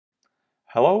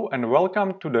Hello and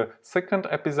welcome to the second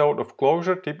episode of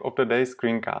Clojure Tip of the Day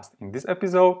screencast. In this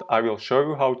episode I will show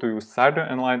you how to use Cider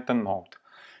Enlighten mode.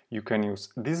 You can use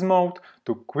this mode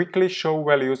to quickly show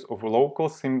values of local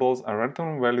symbols and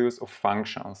return values of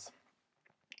functions.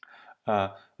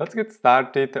 Let's get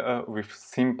started with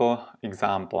simple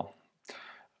example.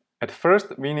 At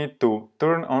first we need to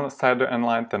turn on Cider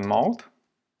Enlighten mode,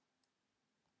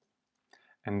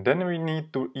 and then we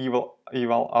need to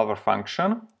eval our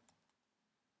function.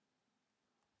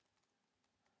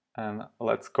 And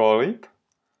let's call it,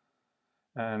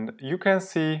 and you can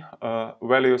see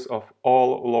values of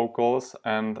all locals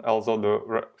and also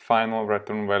the final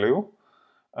return value.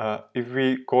 If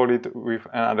we call it with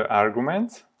another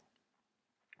argument,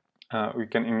 we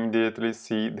can immediately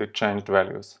see the changed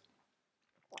values.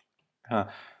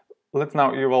 Let's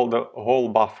now eval the whole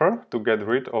buffer to get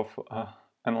rid of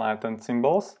enlightened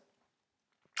symbols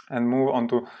and move on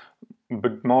to a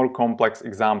bit more complex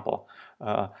example.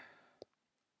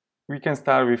 We can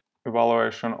start with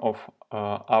evaluation of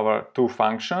our two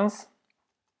functions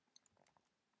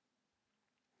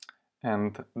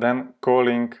and then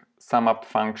calling SumUp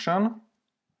function,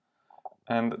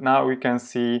 and now we can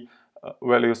see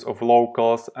values of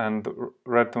locals and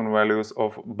return values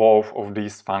of both of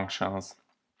these functions.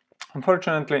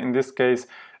 Unfortunately, in this case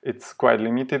it's quite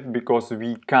limited because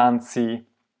we can't see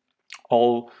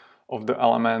all of the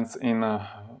elements in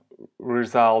a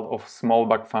result of small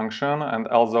bug function, and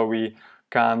also we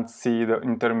can't see the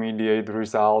intermediate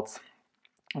results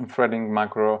in threading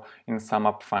macro in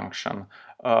SumUp function.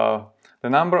 The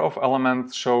number of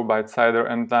elements shown by Cider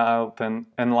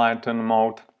Enlighten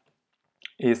mode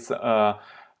is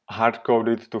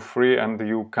hard-coded to 3, and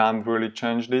you can't really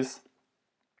change this.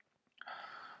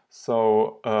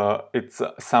 So it's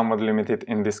somewhat limited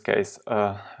in this case.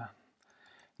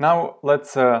 Now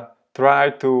let's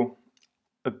try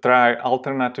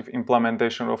alternative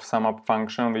implementation of SumUp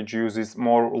function, which uses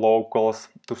more locals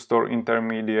to store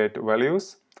intermediate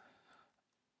values.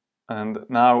 And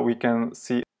now we can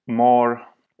see more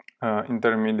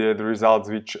intermediate results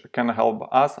which can help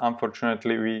us.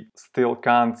 Unfortunately, we still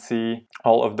can't see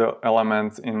all of the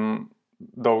elements in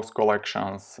those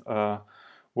collections.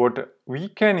 What we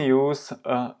can use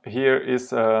here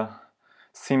is a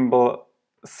simple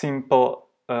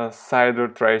Cider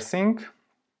Tracing,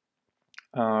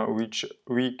 which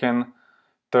we can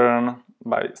turn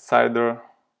by Cider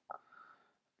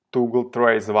toggle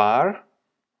trace var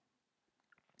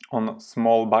on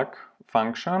small bug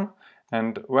function,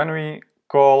 and when we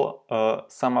call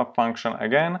SumUp function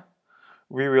again,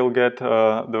 we will get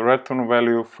the return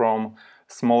value from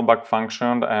small bug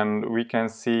function, and we can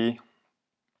see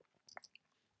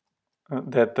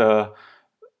that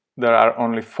there are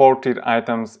only 14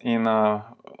 items in a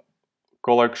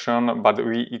collection, but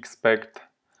we expect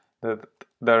that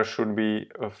there should be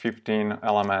 15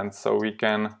 elements, so we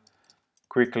can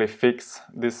quickly fix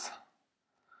this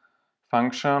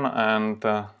function and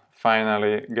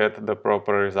finally get the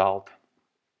proper result.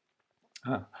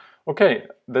 Okay,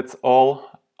 that's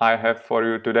all I have for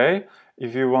you today.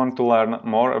 If you want to learn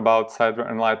more about Cider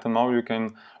Enlighten mode, you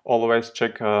can always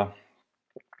check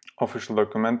official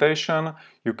documentation.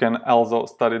 You can also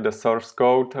study the source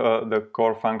code. The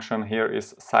core function here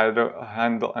is Cider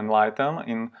handle Enlighten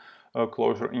in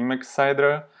Clojure Emacs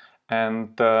Cider,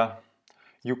 and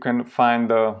you can find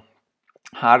the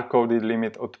hard-coded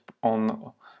limit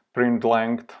on print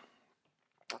length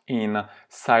in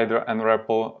Cider and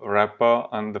REPL repo,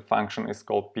 and the function is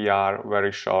called PR,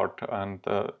 very short, and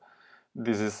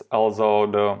this is also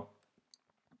the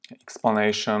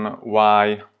explanation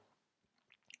why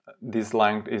this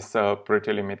length is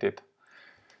pretty limited.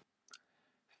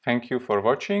 Thank you for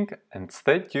watching and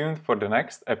stay tuned for the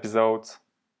next episodes.